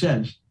lyric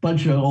says,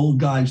 bunch of old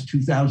guys,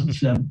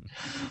 2007.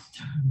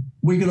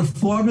 We're going to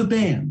form a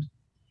band.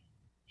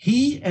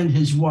 He and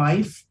his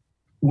wife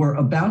were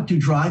about to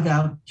drive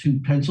out to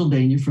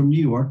Pennsylvania from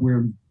New York,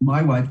 where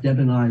my wife, Deb,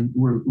 and I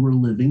were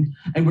living.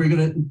 And we're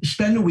going to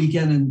spend a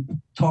weekend and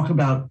talk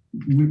about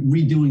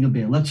redoing a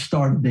band. Let's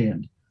start a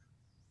band.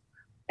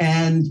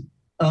 And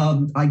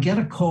I get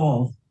a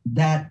call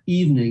that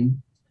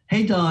evening.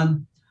 Hey,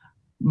 Don,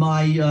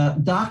 my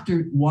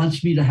doctor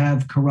wants me to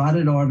have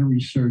carotid artery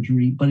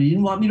surgery, but he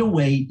didn't want me to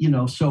wait,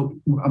 so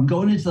I'm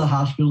going into the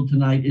hospital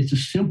tonight. It's a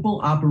simple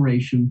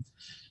operation.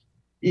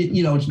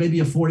 It's maybe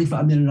a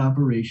 45-minute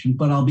operation,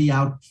 but I'll be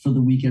out for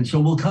the weekend. So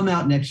we'll come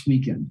out next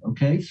weekend,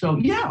 okay? So,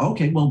 yeah,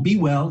 okay, well, be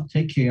well,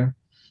 take care.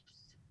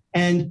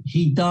 And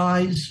he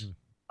dies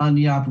on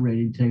the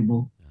operating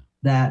table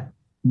that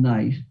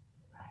night.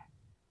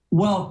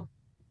 Well,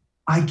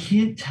 I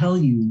can't tell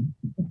you.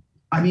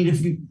 I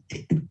mean,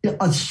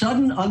 a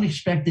sudden,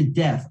 unexpected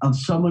death of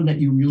someone that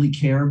you really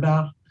care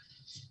about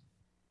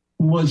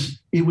was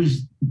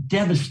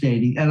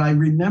devastating. And I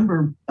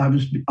remember I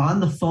was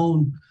on the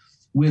phone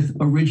with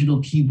original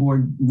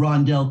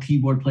Rondell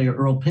keyboard player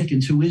Earl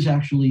Pickens, who is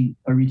actually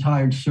a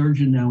retired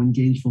surgeon now in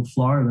Gainesville,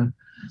 Florida.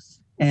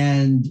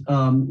 And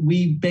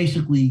we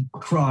basically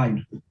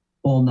cried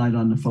all night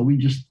on the phone.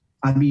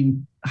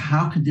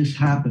 How could this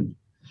happen?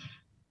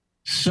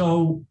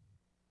 So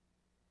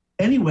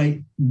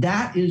anyway,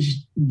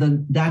 that's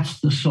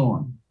the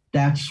song.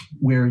 That's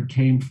where it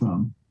came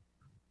from.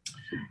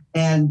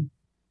 And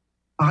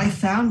I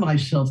found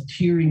myself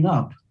tearing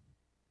up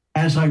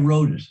as I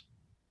wrote it.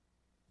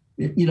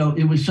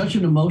 It was such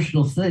an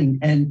emotional thing.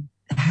 And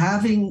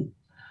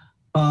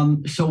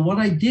so what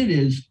I did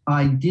is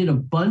I did a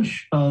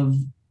bunch of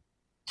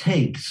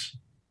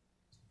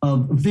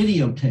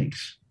video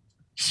takes,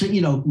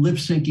 lip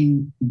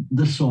syncing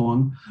the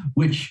song,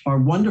 which our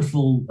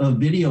wonderful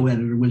video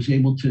editor was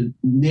able to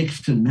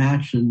mix and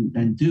match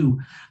and do.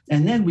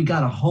 And then we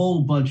got a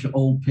whole bunch of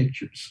old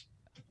pictures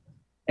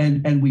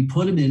and we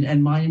put them in.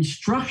 And my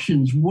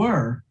instructions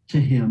were to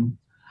him,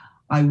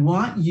 I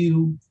want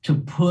you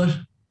to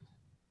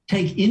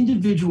take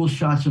individual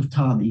shots of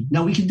Tommy.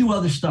 Now we can do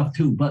other stuff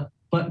too, but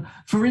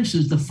for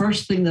instance, the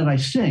first thing that I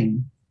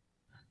sing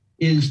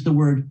is the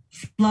word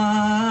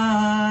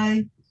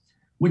fly,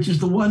 which is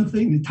the one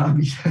thing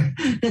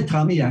that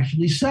Tommy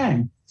actually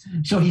sang.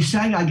 So he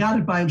sang, I got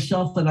it by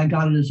himself, and I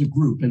got it as a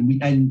group.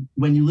 And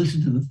when you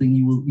listen to the thing,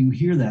 you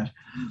hear that.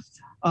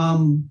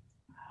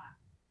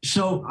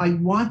 So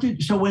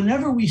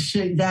whenever we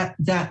sing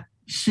that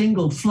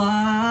single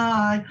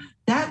fly,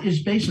 that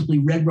is basically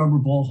Red Rubber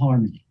Ball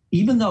harmony.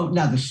 Even though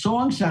now the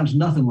song sounds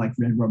nothing like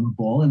Red Rubber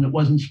Ball, and it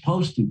wasn't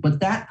supposed to,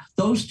 but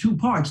those two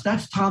parts,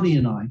 that's Tommy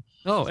and I.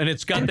 Oh, and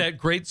it's got that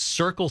great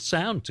circle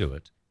sound to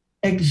it.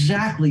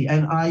 Exactly.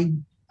 And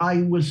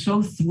I was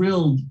so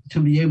thrilled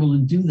to be able to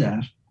do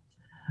that.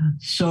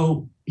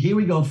 So here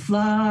we go,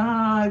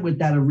 fly with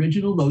that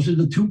original. Those are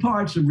the two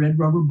parts of Red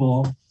Rubber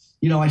Ball.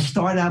 I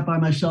start out by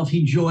myself,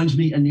 he joins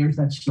me, and there's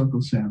that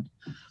circle sound.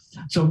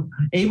 So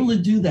able to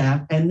do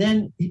that. And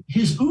then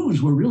his oohs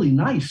were really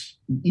nice,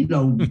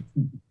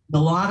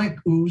 melodic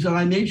oohs. And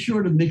I made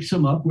sure to mix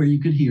them up where you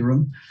could hear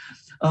them.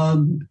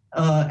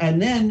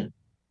 And then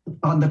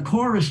on the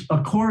chorus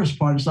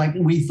part, it's like,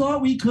 we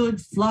thought we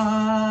could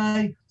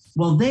fly.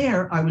 Well,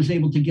 there I was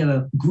able to get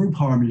a group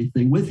harmony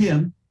thing with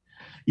him,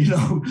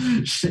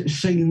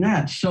 singing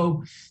that.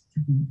 So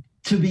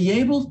to be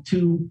able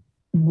to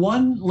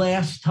one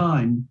last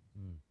time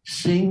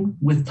sing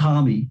with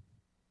Tommy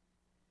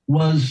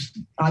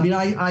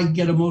I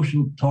get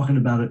emotional talking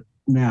about it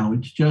now.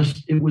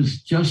 It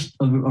was just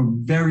a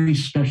very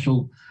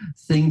special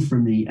thing for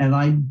me. And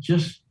I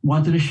just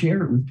wanted to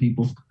share it with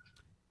people.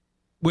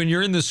 When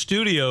you're in the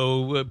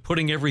studio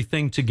putting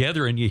everything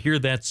together and you hear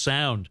that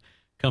sound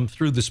come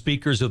through the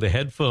speakers of the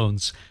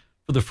headphones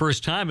for the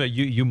first time,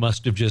 you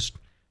must have just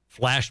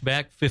flashed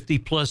back 50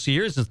 plus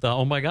years and thought,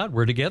 oh my God,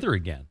 we're together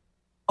again.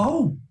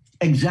 Oh,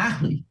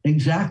 exactly.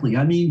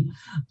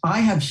 I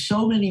have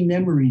so many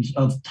memories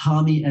of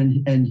Tommy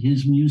and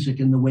his music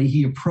and the way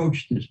he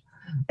approached it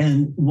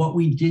and what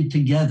we did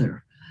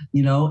together,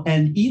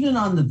 and even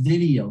on the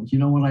videos,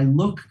 when I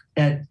look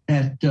at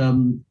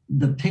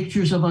the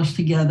pictures of us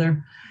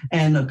together,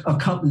 and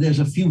there's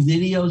a few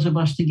videos of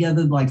us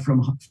together, like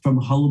from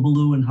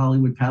Hullabaloo and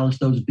Hollywood Palace,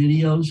 those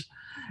videos.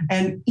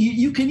 And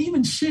you can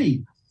even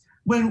see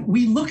when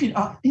we look at,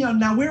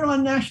 now we're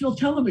on national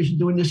television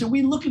doing this, and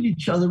we look at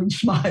each other and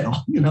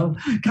smile,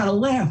 kind of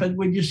laugh. And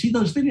when you see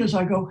those videos,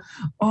 I go,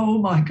 oh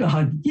my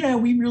God, yeah,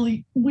 we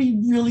really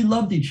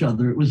loved each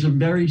other. It was a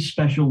very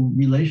special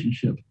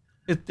relationship.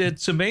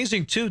 It's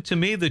amazing, too, to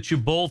me that you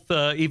both,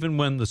 even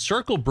when the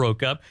circle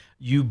broke up,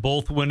 you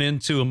both went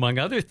into, among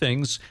other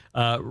things,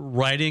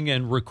 writing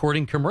and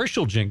recording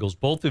commercial jingles,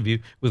 both of you,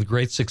 with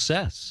great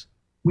success.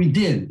 We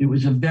did. It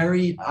was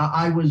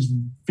I was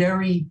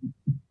very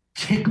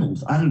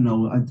tickled, I don't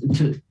know,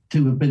 to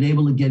have been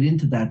able to get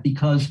into that,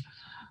 because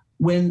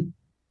when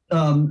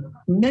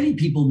many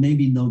people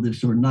maybe know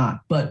this or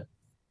not, but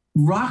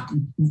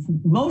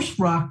most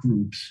rock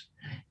groups,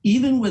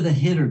 even with a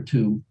hit or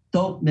two,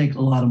 don't make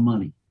a lot of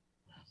money.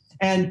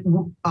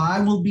 And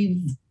I will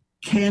be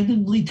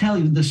candidly tell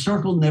you, the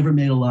Circle never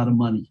made a lot of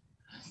money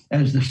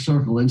as the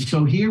Circle. And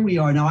so here we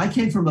are. Now, I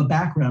came from a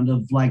background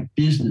of like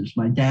business.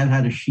 My dad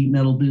had a sheet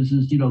metal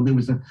business. There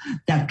was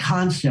that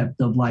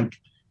concept of like,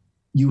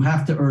 you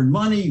have to earn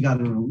money, you got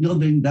to earn a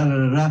living, da, da,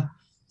 da, da.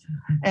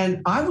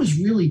 And I was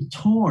really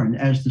torn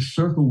as the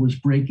Circle was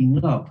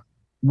breaking up,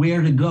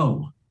 where to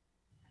go.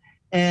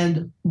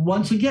 And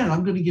once again,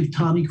 I'm going to give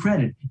Tommy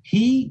credit.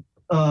 He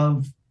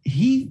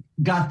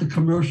got the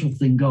commercial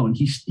thing going.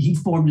 He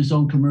formed his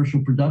own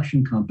commercial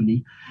production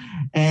company.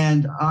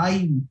 And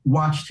I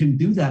watched him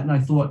do that. And I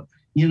thought,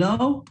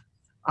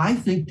 I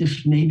think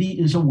this maybe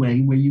is a way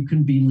where you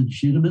can be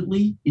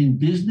legitimately in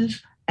business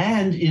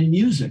and in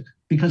music,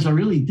 because I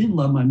really did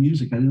love my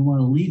music. I didn't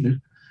want to leave it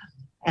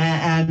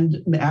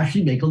and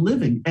actually make a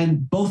living.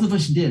 And both of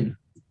us did.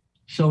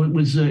 So it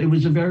was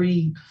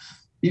an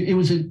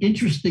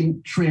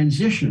interesting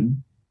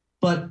transition,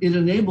 but it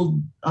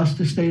enabled us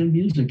to stay in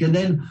music. And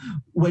then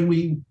when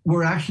we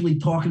were actually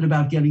talking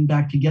about getting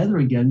back together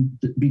again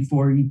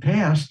before he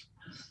passed,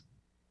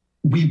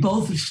 we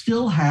both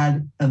still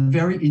had a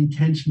very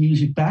intense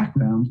music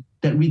background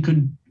that we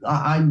could.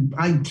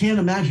 I can't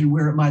imagine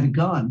where it might have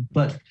gone,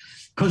 but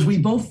because we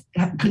both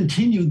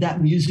continued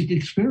that music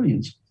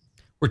experience.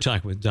 We're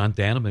talking with Don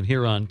Daneman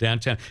here on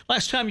Downtown.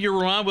 Last time you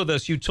were on with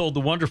us, you told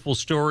the wonderful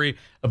story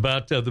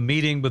about the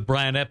meeting with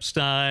Brian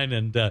Epstein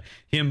and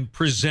him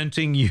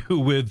presenting you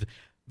with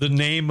the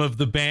name of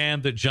the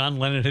band that John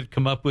Lennon had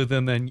come up with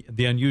and then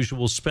the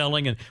unusual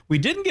spelling. And we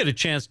didn't get a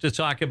chance to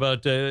talk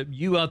about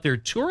you out there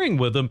touring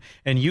with them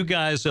and you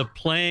guys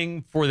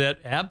playing for that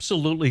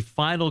absolutely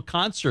final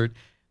concert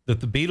that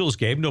the Beatles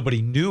gave.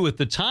 Nobody knew at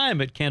the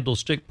time at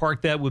Candlestick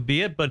Park that would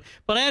be it. But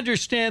I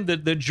understand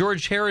that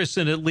George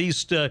Harrison at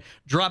least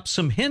dropped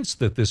some hints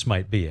that this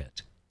might be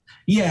it.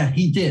 Yeah,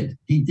 he did.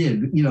 He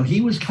did. You know, he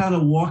was kind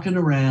of walking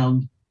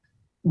around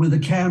with a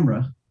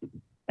camera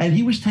and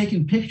he was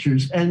taking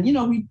pictures. And, you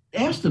know, we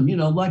asked him, you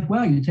know, like,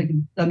 wow, you're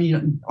taking, I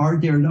mean, are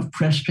there enough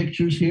press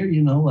pictures here?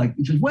 You know, like,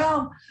 he says,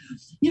 well,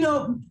 you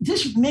know,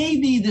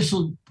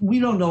 we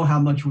don't know how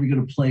much we're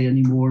going to play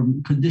anymore.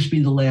 Could this be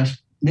the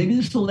last? Maybe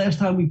this is the last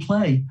time we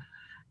play.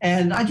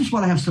 And I just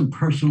want to have some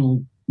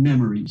personal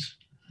memories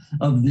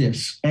of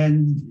this.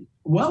 And,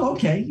 well,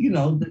 okay, you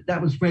know,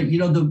 that was great. You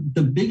know,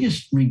 the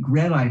biggest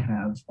regret I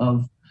have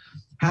of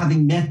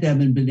having met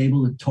them and been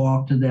able to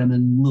talk to them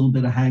and a little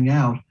bit of hang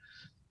out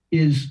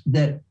is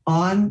that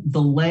on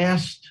the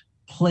last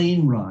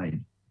plane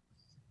ride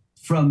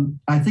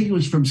I think it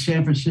was from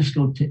San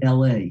Francisco to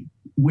LA,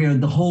 where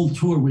the whole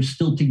tour was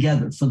still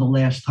together for the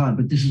last time,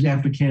 but this is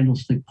after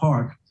Candlestick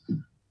Park.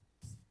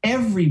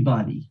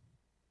 Everybody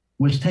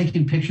was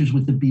taking pictures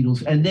with the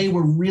Beatles, and they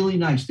were really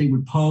nice. They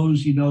would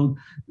pose, you know.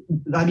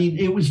 I mean,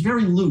 it was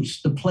very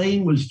loose. The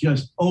plane was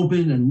just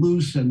open and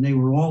loose, and they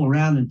were all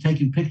around and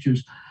taking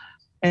pictures.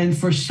 And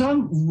for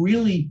some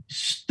really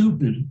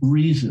stupid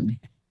reason,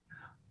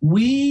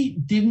 we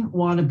didn't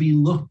want to be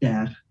looked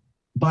at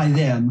by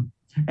them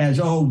as,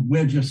 oh,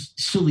 we're just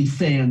silly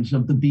fans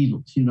of the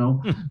Beatles, you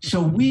know.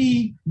 So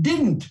we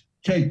didn't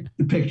take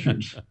the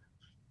pictures.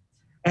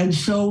 And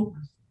so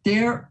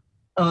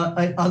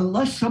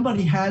unless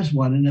somebody has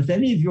one, and if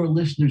any of your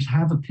listeners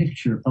have a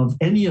picture of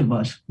any of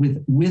us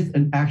with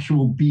an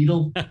actual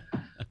Beatle,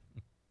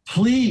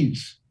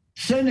 please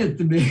send it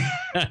to me.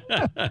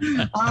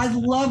 I'd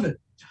love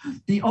it.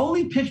 The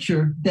only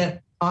picture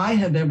that I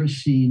have ever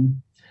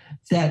seen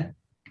that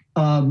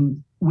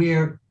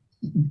where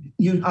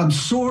I'm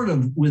sort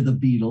of with a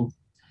Beatle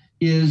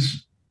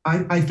is,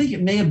 I think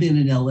it may have been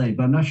in LA,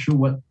 but I'm not sure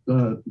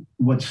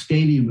what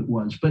stadium it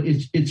was. But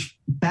it's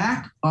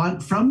back on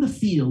from the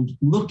field,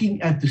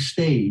 looking at the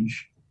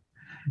stage,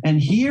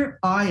 and here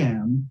I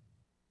am,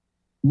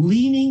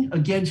 leaning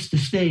against the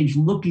stage,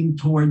 looking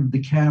toward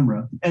the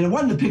camera. And it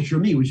wasn't a picture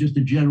of me; it was just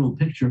a general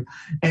picture.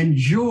 And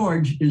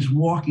George is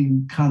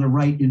walking kind of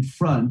right in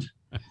front,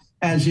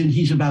 as in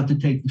he's about to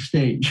take the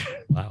stage.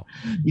 Wow!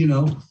 You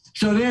know,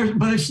 so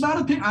but it's not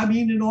a picture. I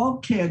mean, in all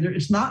candor,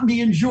 it's not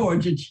me and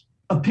George. It's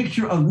a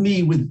picture of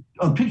me with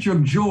a picture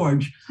of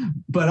George,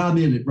 but I'm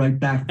in it right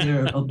back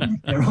there, a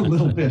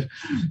little bit.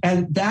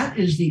 And that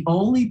is the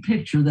only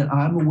picture that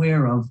I'm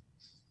aware of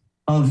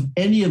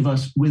any of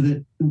us with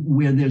it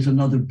where there's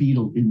another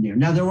Beatle in there.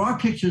 Now, there are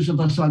pictures of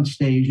us on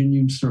stage, and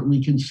you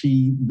certainly can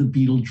see the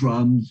Beatle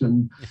drums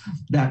and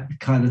that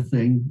kind of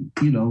thing,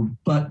 you know.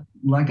 But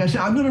like I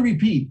said, I'm going to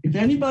repeat, if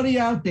anybody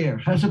out there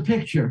has a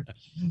picture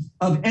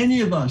of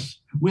any of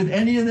us with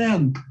any of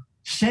them,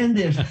 send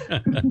it.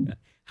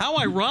 How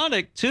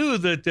ironic, too,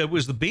 that it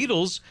was the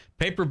Beatles,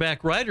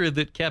 Paperback Writer,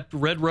 that kept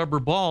Red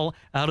Rubber Ball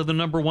out of the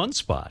 #1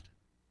 spot.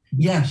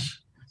 Yes,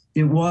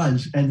 it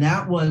was. And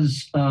that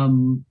was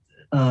when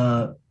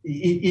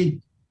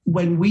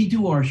we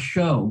do our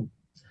show.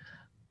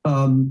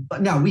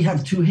 Now, we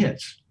have 2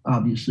 hits,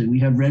 obviously. We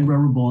have Red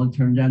Rubber Ball and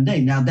Turn Down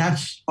Day. Now,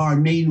 that's our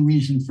main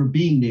reason for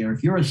being there.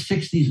 If you're a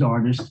 60s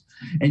artist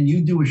and you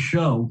do a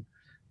show,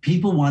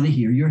 people want to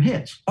hear your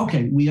hits.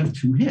 Okay, we have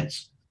 2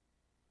 hits.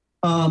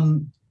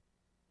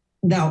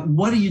 Now,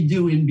 what do you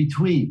do in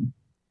between?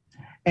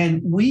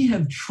 And we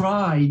have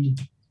tried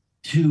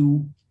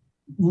to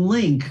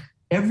link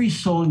every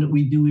song that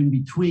we do in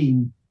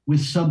between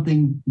with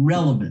something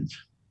relevant.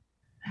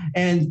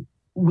 And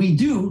we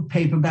do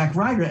Paperback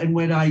Writer. And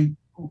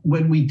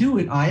when we do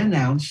it, I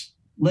announce,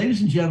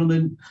 ladies and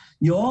gentlemen,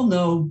 you all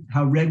know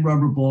how Red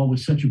Rubber Ball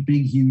was such a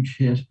big, huge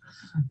hit,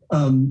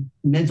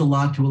 meant a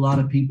lot to a lot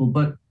of people.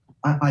 But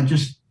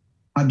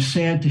I'm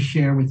sad to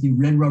share with you,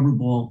 Red Rubber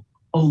Ball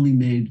only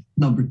made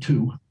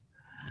 #2.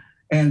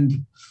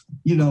 And,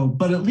 you know,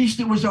 but at least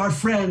it was our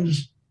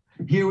friends.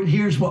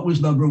 Here's what was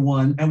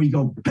 #1. And we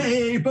go,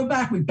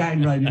 Paperback, we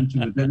bang right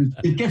into it. And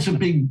it gets a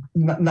big,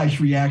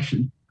 nice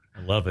reaction.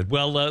 I love it.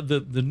 Well,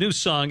 the new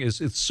song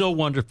it's so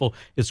wonderful.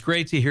 It's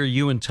great to hear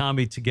you and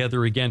Tommy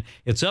together again.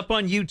 It's up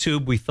on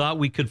YouTube. We thought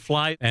we could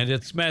fly, and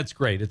it's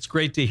great. It's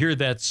great to hear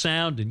that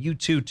sound and you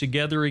two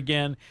together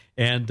again,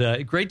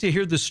 and great to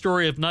hear the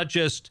story of not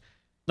just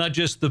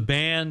the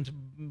band,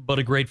 but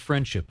a great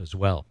friendship as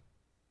well.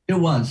 It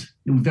was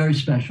very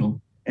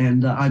special,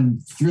 and I'm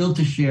thrilled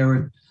to share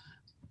it.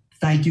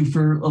 thank you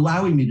for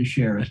allowing me to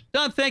share it.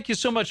 Don, thank you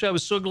so much. I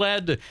was so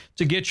glad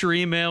to get your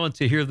email and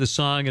to hear the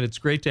song, and it's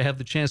great to have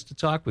the chance to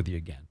talk with you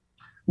again.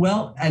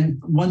 Well,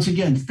 and once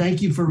again,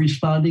 thank you for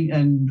responding,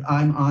 and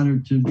I'm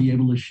honored to be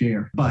able to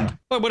share. Bye.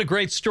 Well, what a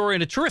great story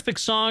and a terrific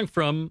song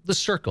from The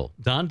Circle.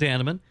 Don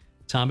Daneman,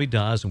 Tommy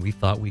Dawes, and We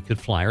Thought We Could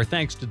Fly. Our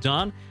thanks to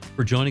Don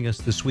for joining us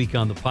this week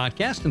on the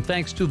podcast, and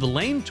thanks to the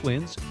Lane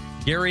twins,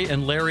 Gary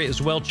and Larry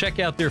as well. Check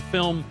out their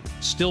film,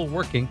 Still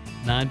Working,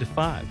 9 to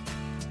 5.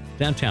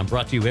 Downtown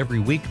brought to you every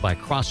week by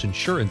Cross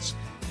Insurance,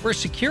 where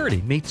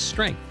security meets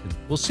strength. And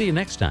we'll see you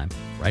next time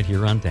right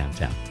here on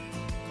Downtown.